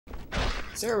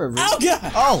Is there a river? Oh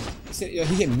god! Oh! He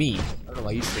hit me. I don't know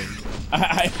why you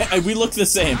screamed. We look the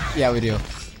same. Yeah, we do.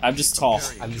 I'm just tall.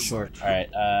 I'm just short.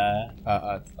 Alright,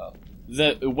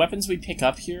 the weapons we pick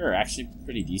up here are actually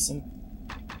pretty decent.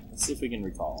 Let's see if we can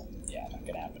recall. Yeah, not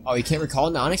gonna happen. Oh, you can't recall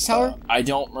in the Onyx Tower? I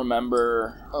don't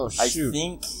remember. Oh, shoot. I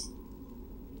think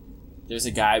there's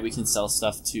a guy we can sell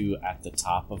stuff to at the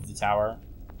top of the tower.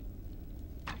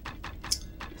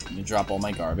 Let me drop all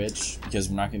my garbage, because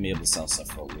we're not going to be able to sell stuff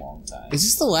for a long time. Is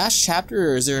this the last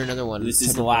chapter, or is there another one? This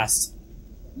is the last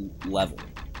level.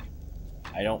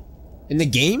 I don't... In the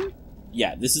game?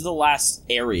 Yeah, this is the last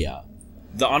area.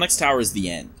 The Onyx Tower is the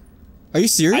end. Are you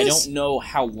serious? I don't know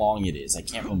how long it is. I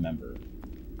can't remember.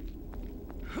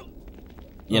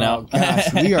 You know? Oh,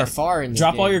 gosh, we are far in the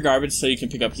Drop game. all your garbage so you can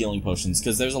pick up healing potions,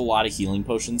 because there's a lot of healing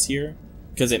potions here,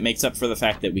 because it makes up for the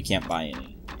fact that we can't buy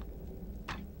any.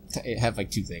 I have like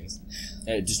 2 things.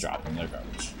 Just drop them, they're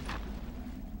garbage.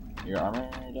 Your armor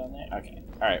down there? Okay.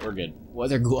 Alright, we're good.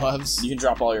 Leather gloves. You can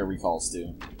drop all your recalls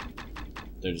too.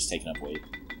 They're just taking up weight.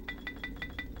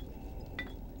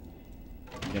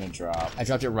 I'm gonna drop I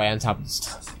dropped it right on top of the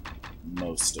stuff.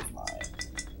 most of mine.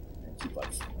 And keep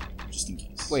like 4, just in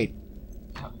case. Wait.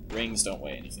 Rings don't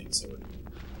weigh anything, so we're good.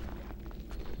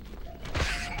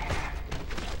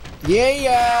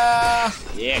 Yeah!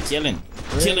 Yeah, killing.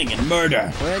 Killing and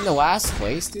murder! We're in the last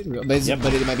place, dude. But, Yep.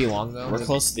 but it might be long, though. We're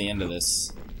close to the end of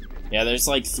this. Yeah, there's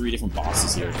like 3 different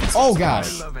bosses here. Oh,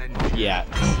 gosh. Yeah.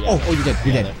 Oh, you're dead.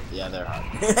 You're dead. Yeah, they're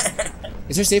hard.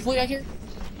 Is there a save point out here?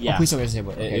 Yeah. Oh, please tell me there's a save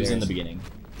point. It Okay, was there in the is. beginning.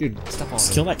 Dude, stop on Just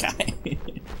me. kill that guy.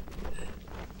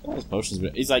 All his potions,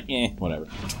 but he's like, whatever.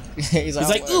 He's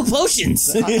Like, ooh, potions!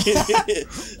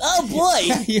 Oh boy!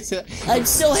 I'm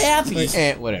so happy!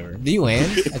 Whatever. Did you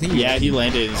land? I think you Yeah, he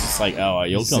landed and it's just like, oh,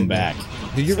 you'll come back.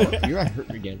 Dude, you're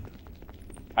hurt again.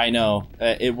 I know.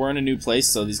 We're in a new place,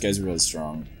 so these guys are really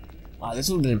strong. Wow, this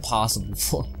would have been impossible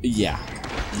before. Yeah.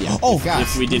 Yeah. Oh, gosh.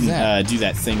 If we Who's didn't that? do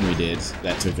that thing we did,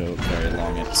 that took a very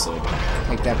long episode.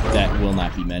 Like that, bro. That will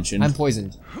not be mentioned. I'm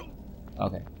poisoned.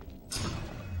 Okay.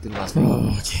 Didn't last very long.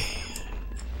 Okay.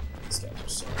 These guys are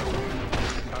so...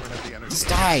 Just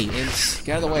die, imps.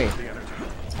 Get out of the way.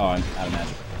 Oh, I'm out of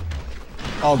magic.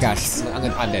 Oh gosh, I'm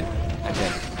dead. I'm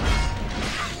dead.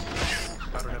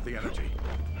 I don't have the energy.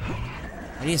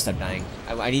 I need to stop dying.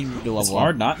 I need to level It's up.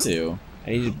 hard not to. I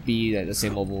need to be at the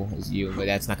same level as you, but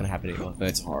that's not gonna happen anymore. But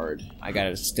It's hard. I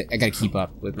gotta keep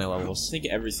up with my I levels. think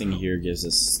everything here gives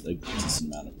us a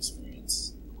decent amount of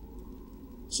experience.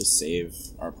 Let's just save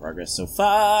our progress so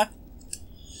far.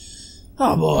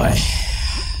 Oh boy.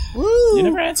 Woo! You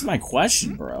never answered my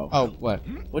question, bro. Oh, what?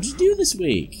 What'd you do this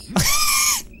week?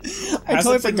 I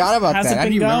totally forgot about how's that. it How do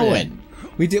been you remember that?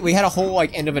 going? We had a whole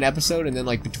like end of an episode and then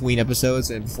like between episodes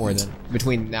and before then.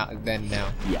 Between now and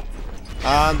now. Yeah.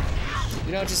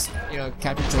 You know, just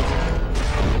capture children.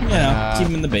 Yeah, keep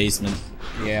them in the basement.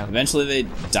 Yeah. Eventually they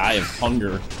die of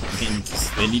hunger. I mean,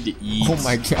 they need to eat. Oh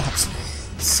my gosh.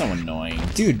 It's so annoying.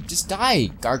 Dude, just die,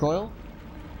 gargoyle.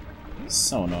 It's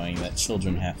so annoying that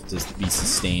children have to be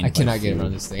sustained. I by cannot get food.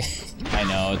 around this thing. I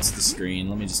know, it's the screen.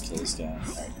 Let me just kill this guy.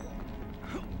 Alright.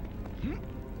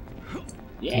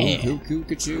 Yeah.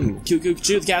 Coo-coo-coo-coo.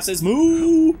 Coo-coo-coo, the cat says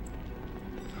moo!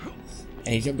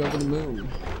 And he jumped over the moon.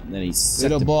 And then he set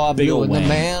Little the Bob big Blue ol' and the wang.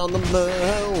 man on the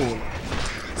moon.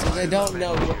 So they don't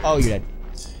know. Oh, you're dead.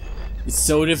 It's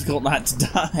so difficult not to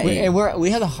die. And we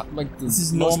had the This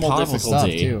is most normal powerful stuff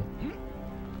difficulty. too.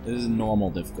 This is normal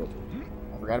difficulty.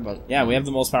 I forgot about it. Yeah, we have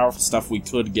the most powerful stuff we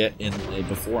could get in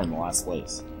before in the last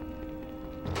place.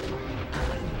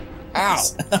 Ow!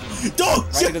 Don't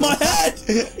Right shoot into my the-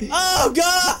 head! Oh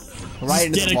god! Right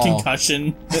into Get the a ball.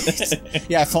 concussion.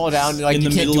 Yeah, I fall down. Like in you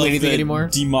the can't middle do of anything the anymore.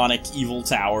 demonic evil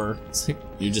tower.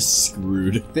 You're just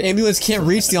screwed. The ambulance can't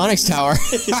reach the Onyx Tower.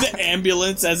 The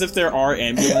ambulance, as if there are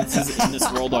ambulances in this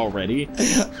world already.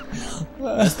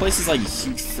 This place is like a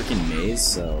huge freaking maze,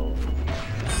 so...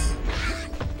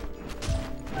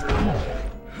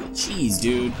 Jeez,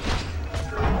 dude.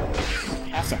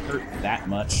 You have to hurt that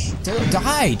much. Don't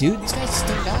die, dude. These guys just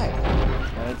don't die.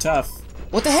 They're tough.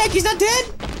 What the heck? He's not dead?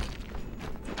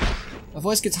 My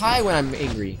voice gets high when I'm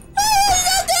angry. He's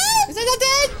not dead! Is he not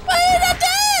dead? Why are you not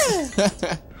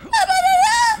dead?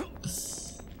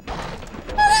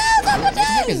 What the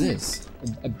heck is this?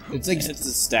 It's like It's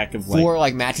a stack of like... 4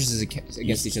 like mattresses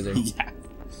against each other. Yeah.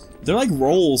 They're like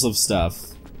rolls of stuff.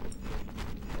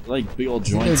 Like big old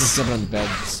They were just joints. jumping on the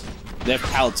beds. They have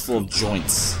pallets full of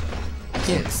joints. I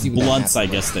can't see what that Blunts, I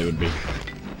happened. guess they would be.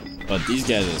 But these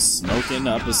guys are smoking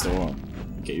up a storm.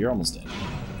 Okay, you're almost dead.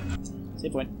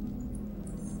 Save point.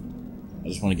 I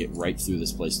just want to get right through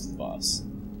this place to the boss.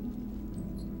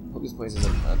 hope this place is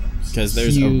a Because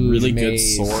there's a huge really good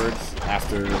maze. sword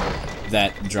after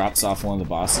that drops off one of the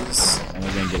bosses, and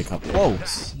we're gonna get a couple Whoa, of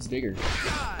those. he's bigger.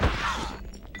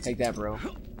 Take that, bro.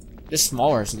 They're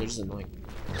smaller, so they're just annoying.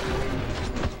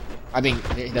 I mean,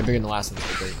 they're bigger than the last one,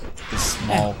 but they're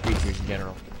small creatures in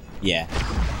general, Yeah.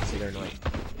 so they're annoying.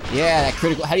 Yeah, that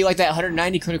critical. How do you like that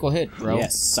 190 critical hit, bro?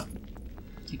 Yes. Suck.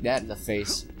 Take that in the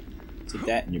face. Take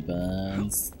that in your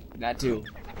buns. That too.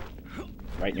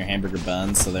 Right in your hamburger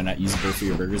buns, so they're not usable for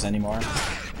your burgers anymore.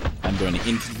 I'm going to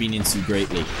inconvenience you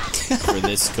greatly for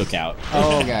this cookout.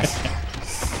 Oh gosh.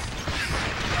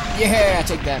 Yeah,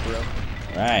 take that, bro.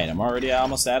 Right, I'm already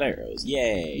almost out of arrows.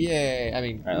 Yay. Yay. I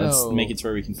mean, Alright, let's make it to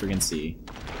where we can friggin' see.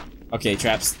 Okay,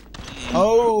 traps.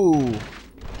 Oh.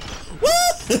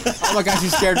 Oh my gosh, you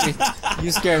scared me.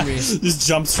 You scared me. Just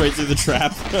jump straight through the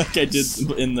trap like I did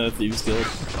in the Thieves Guild.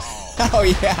 Oh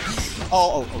yeah.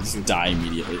 Oh. Just die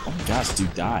immediately. Oh my gosh,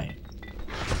 dude, die.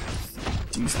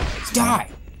 Douchebags. Die.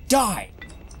 Die.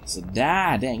 So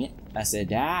die, dang it. I said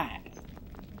die.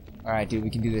 All right, dude, we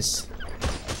can do this.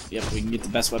 Yep, we can get the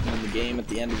best weapon in the game at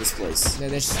the end of this place. No,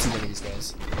 there's just too many of these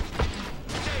guys.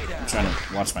 I'm trying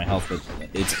to watch my health, but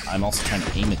I'm also trying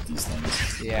to aim at these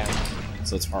things. Yeah.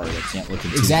 So it's hard. I can't look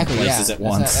at two Exactly. different Yeah. places at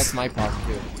once. That's my problem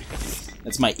too.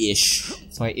 That's my ish.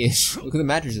 That's my ish. Look at the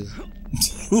mattresses.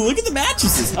 Look at the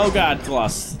mattresses! Oh god,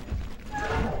 Colossus.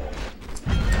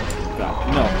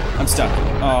 God, no, I'm stuck.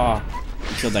 Oh,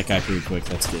 I killed that guy pretty quick,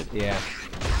 that's good. Yeah.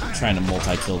 I'm trying to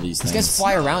multi-kill these These things. guys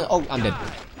fly around. Oh, I'm dead.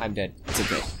 I'm dead. It's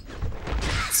okay.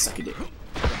 Suck a dick.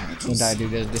 Don't die,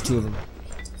 dude. There's two of them.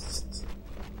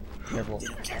 Careful.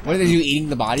 What do they do? Eating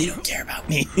the body? They don't care about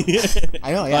me.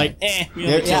 I know. Yeah. Like, we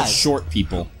only kill yeah. short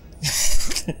people.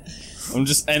 I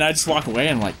just walk away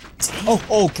and I'm like,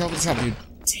 Oh, careful with the trap, dude.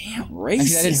 damn, racist.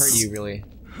 Actually, that didn't hurt you, really.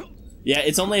 Yeah,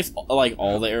 it's only if, like,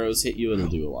 all the arrows hit you, it'll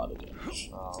do a lot of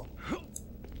damage. Oh.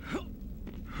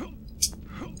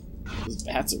 Those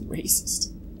bats are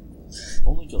racist.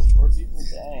 Only kill short people?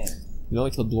 Dang. We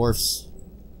only killed dwarfs.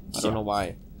 I don't know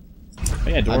why. Oh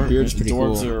yeah, beard's pretty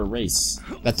dwarves cool. are a race.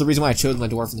 That's the reason why I chose my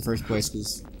dwarf in the first place,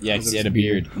 because... Yeah, because he had a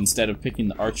beard. Instead of picking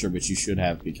the archer, which you should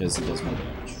have because he does more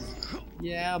damage.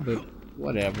 Yeah, but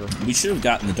whatever. We should have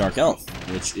gotten the Dark Elf,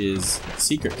 which is a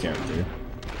secret character.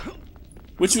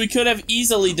 Which we could have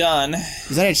easily done.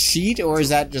 Is that a cheat, or is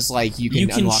that just like you can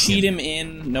unlock cheat him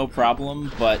in, no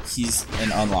problem, but he's an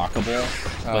unlockable.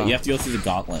 But you have to go through the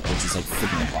gauntlet, which is like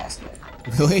freaking impossible.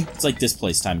 Really? It's like this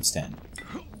place times 10.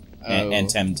 And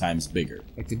 10 times bigger.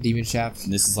 Like the demon shaft?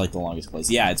 And this is like the longest place.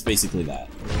 Yeah, it's basically that.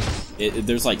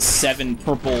 There's like 7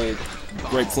 purple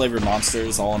grape flavored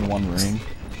monsters all in one room.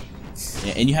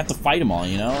 Yeah, and you have to fight them all,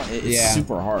 you know? It's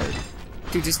super hard.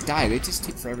 Dude, just die. They just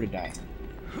take forever to die.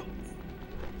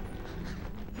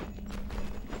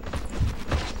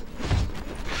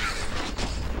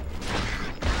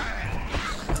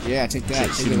 Yeah, take that.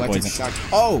 Shoot Take the him electric poison. shock.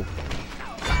 Oh!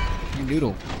 You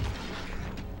noodle.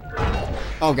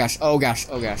 Oh gosh, oh gosh,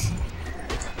 oh gosh.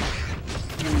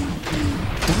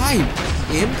 Die,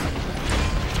 imp!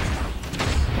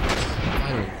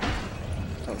 Finally.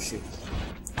 Oh shoot.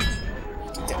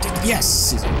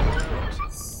 Yes!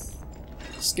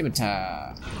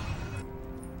 Scimitar.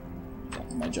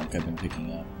 My junk I've been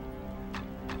picking up.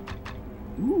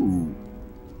 Ooh.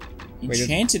 Wait,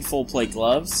 Enchanted full plate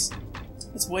gloves.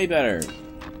 That's way better.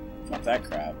 Drop that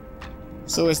crap.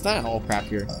 So it's not all crap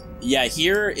here. Yeah,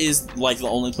 here is like the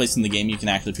only place in the game you can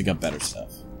actually pick up better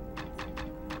stuff.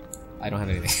 I don't have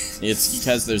anything. It's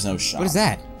because there's no shop. What is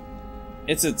that?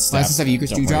 It's a Oh, staff. that's the stuff you could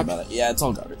Don't do worry drop? about it. Yeah, it's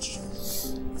all garbage.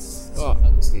 Oh,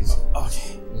 what's these?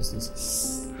 Okay. What's this?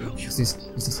 What's this?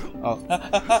 What's this? Oh.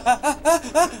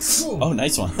 Oh,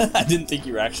 nice one. I didn't think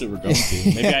you actually were going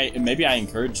to. Maybe I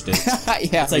encouraged it.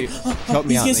 Yeah, It's like, help me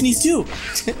these out. guys thank sneeze too.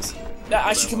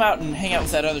 I should come out and hang out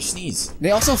with that other sneeze.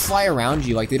 They also fly around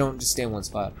you, like they don't just stay in one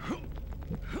spot.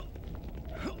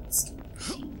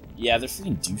 Yeah, they're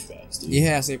freaking douchebags, dude.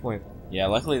 Yeah, save point. Yeah,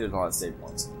 luckily there's a lot of save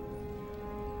points.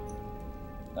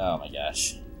 Oh my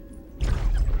gosh.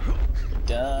 We're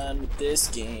done with this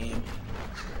game.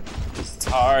 It's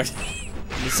hard.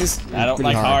 This is I don't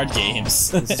pretty like hard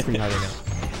games. This is pretty hard right now.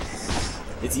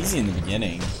 It's easy in the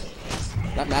beginning.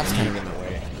 That map's kind of in the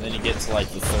way. And then you get to like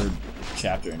the 3rd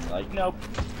chapter and you're like, nope.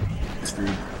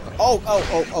 Screwed. Oh!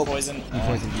 Poison. He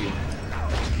poisoned you.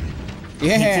 He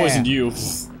Yeah! poisoned you.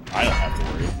 I don't have to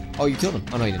worry. Oh, you killed him.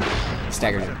 Oh, no, you didn't. You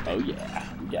staggered him. Oh yeah,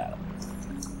 we got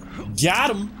him. Got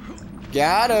him!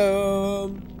 Got him!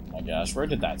 Oh my gosh, where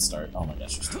did that start? Oh my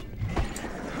gosh, you're still...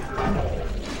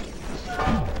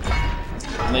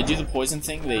 When they do the poison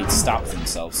thing, they stop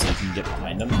themselves so you can get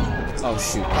behind them. Oh,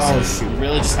 shoot. So you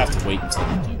really just have to wait until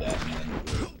they do that, man.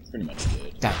 pretty much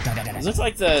good. Die. It looks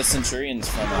like the Centurions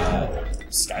from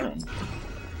Skyrim.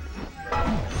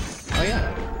 Oh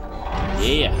yeah.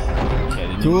 Yeah. Okay,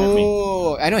 didn't even hurt me.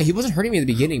 Cool. I know he wasn't hurting me in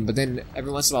the beginning, but then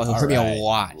every once in a while he'll hurt me a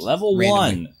lot. Level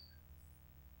randomly. 1.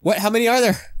 What? How many are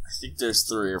there? I think there's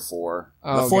 3 or 4.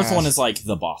 Oh, the 4th gosh. one is like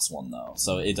the boss one though,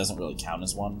 so it doesn't really count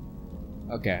as one.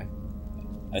 Okay.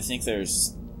 I think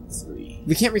there's 3.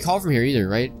 We can't recall from here either,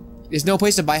 right? There's no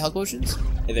place to buy health potions?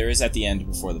 There is at the end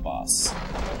before the boss.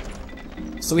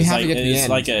 So we have to get to the It's end.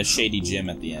 like a shady gym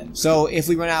at the end. So if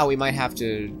we run out, we might have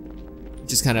to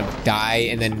just kind of die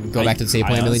and then go back to the save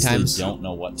point a million times. I don't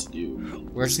know what to do.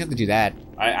 We're just gonna have to do that.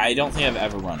 I don't think I've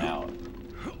ever run out.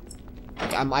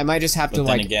 I might just have But to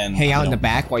then like again, hang out I in the don't-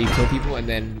 back while you kill people, and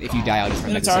then if you die, I'll just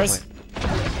run back to the Minotaurs. save point.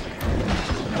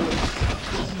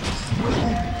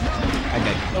 I'm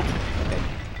dead. Nope.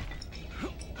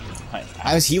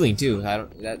 I was healing too. I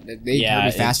don't. They hurt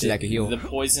me faster than I could heal. The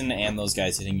poison and those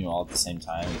guys hitting you all at the same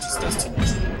time, it just does too much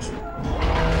damage.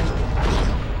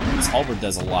 This halberd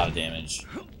does a lot of damage.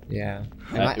 Yeah.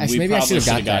 We Maybe I should have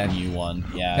got that. gotten you one.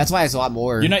 Yeah. That's why it's a lot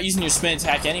more. You're not using your spin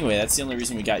attack anyway. That's the only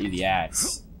reason we got you the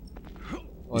axe.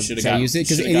 Well, should've should I got- use it?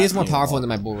 Because it should've is more gotten you powerful one. than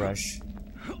my bull rush.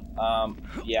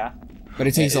 Yeah. But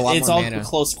it takes a lot It's more all mana.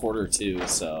 close quarter too,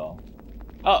 so.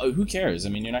 Oh, who cares? I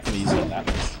mean, you're not going to use it that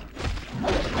much.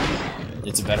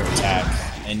 It's a better attack,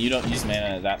 and you don't use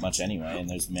mana that much anyway, and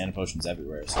there's mana potions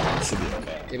everywhere, so it should be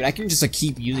okay. Yeah, but I can just like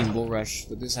keep using bull rush.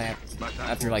 But this I have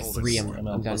after like 3, I'm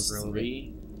done Plus for a little bit.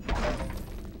 3. I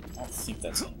don't think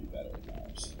that's going to be better than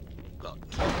ours.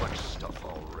 Not too much stuff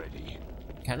already.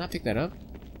 Can I not pick that up?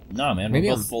 No, man, Maybe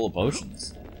we're I'm- both full of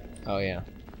potions. Oh yeah.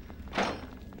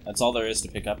 That's all there is to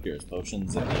pick up here is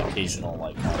potions and the occasional,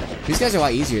 like... These guys are a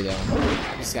lot easier though.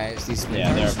 These guys, these.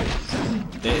 Yeah,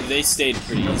 minotaurs. they stayed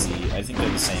pretty easy. I think they're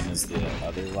the same as the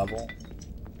other level.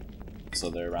 So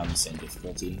they're around the same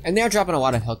difficulty. And they're dropping a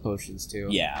lot of health potions too.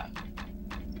 Yeah.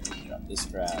 Drop this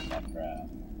crap, that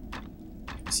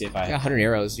crap. See if I I got 100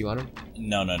 arrows. Do you want them?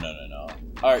 No.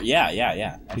 Or yeah. You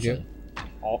Actually, do?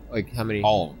 Like how many?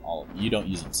 all of them. You don't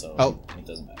use them, so Oh. it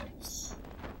doesn't matter.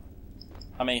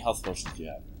 How many health potions do you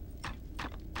have?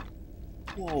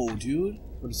 Whoa, dude!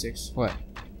 46. What?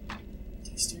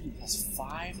 Dexterity plus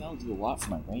 5. That'll do a lot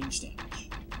for my range damage.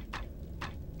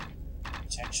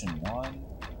 Protection 1.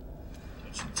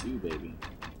 Protection 2, baby.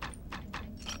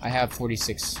 I have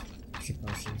 46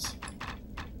 potions.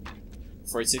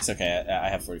 46? Okay, I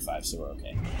have 45, so we're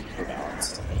okay. We're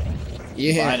balanced.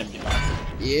 Yeah. Behind him, get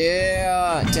behind him.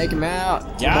 Yeah. Take him out. We're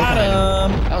both Got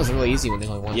behind him! That was really easy when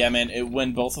there's only one. Yeah, man,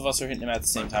 when both of us are hitting him at the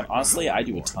same time, honestly, I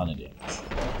do a ton of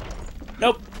damage.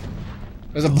 Nope!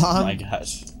 There's a Oh bomb. my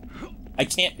gosh. I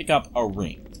can't pick up a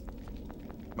ring.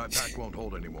 My pack won't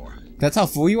hold anymore. That's how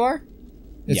full you are?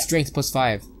 It's Yeah. strength plus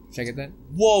 5. Should I get that?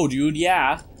 Whoa, dude,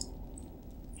 yeah.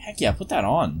 Heck yeah, put that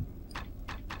on.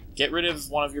 Get rid of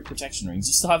one of your protection rings.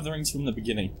 You still have the rings from the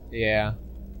beginning. Yeah.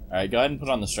 Alright, go ahead and put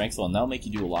on the strength one. That'll make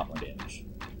you do a lot more damage.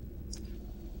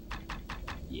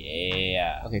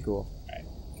 Yeah. Okay, cool. Alright,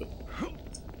 cool.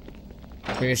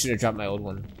 Maybe I should have dropped my old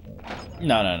one.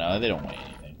 No, they don't weigh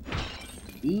anything.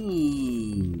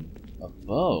 Ooh, a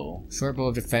bow. Short bow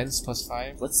of defense plus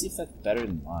 5. Let's see if that's better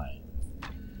than mine.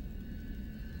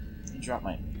 Let me drop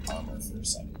my armor for a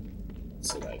second,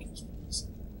 so that I can just put this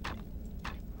in.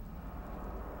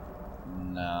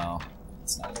 No,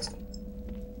 it's not as good.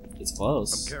 It's I'm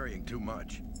close. carrying too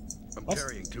much. I'm What?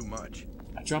 carrying too much.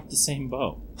 I dropped the same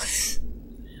bow.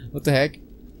 What the heck?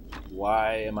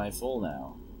 Why am I full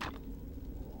now?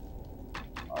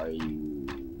 Are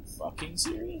you fucking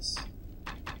serious?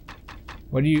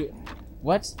 What do you...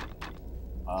 What?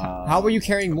 How were you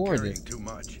carrying more I'm of carrying this? too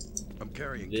much. I'm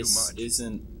carrying too This much.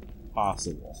 isn't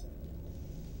possible.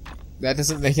 That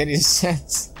doesn't make any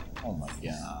sense. Oh my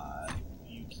god. Are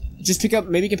you kidding? Just pick up...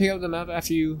 Maybe you can pick up the map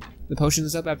after you... The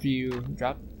potions up after you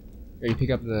drop? Or you pick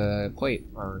up the plate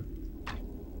armor.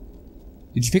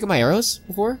 Did you pick up my arrows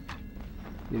before?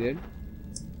 You did?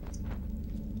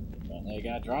 Apparently I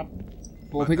gotta drop them.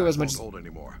 Well, My pick up pack as much won't as... hold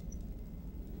anymore.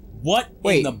 What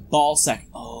Wait. in the ball sack?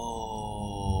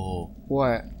 Oh.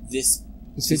 What? This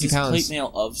It's is 50 this pounds. plate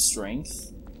mail of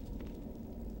strength?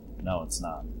 No, it's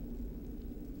not.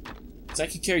 Because I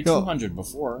could carry No. 200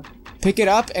 before. Pick it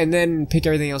up and then pick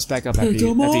everything else back up after Pick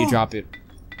you, 'em after you up. drop it.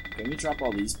 Can we drop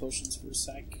all these potions for a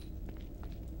sec?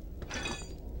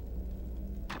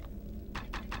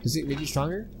 Does it make you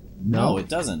stronger? No, it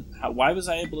doesn't. Why was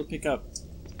I able to pick up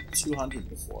 200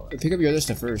 before? Pick up your other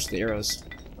stuff first, the arrows.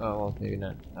 Oh, well, maybe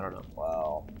not. I don't know.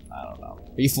 Well, I don't know.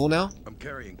 Are you full now? I'm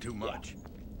carrying too much.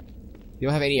 You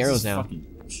don't have any This arrows is now. fucking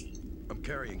bullshit. I'm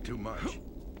carrying too much.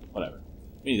 Whatever.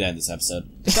 We need to end this episode.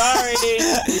 Sorry, we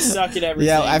suck at everything.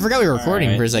 Yeah, I forgot we were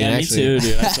recording for a second. Yeah, actually, me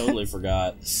too, dude. I totally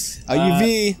forgot.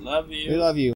 UV, Love you. we love you.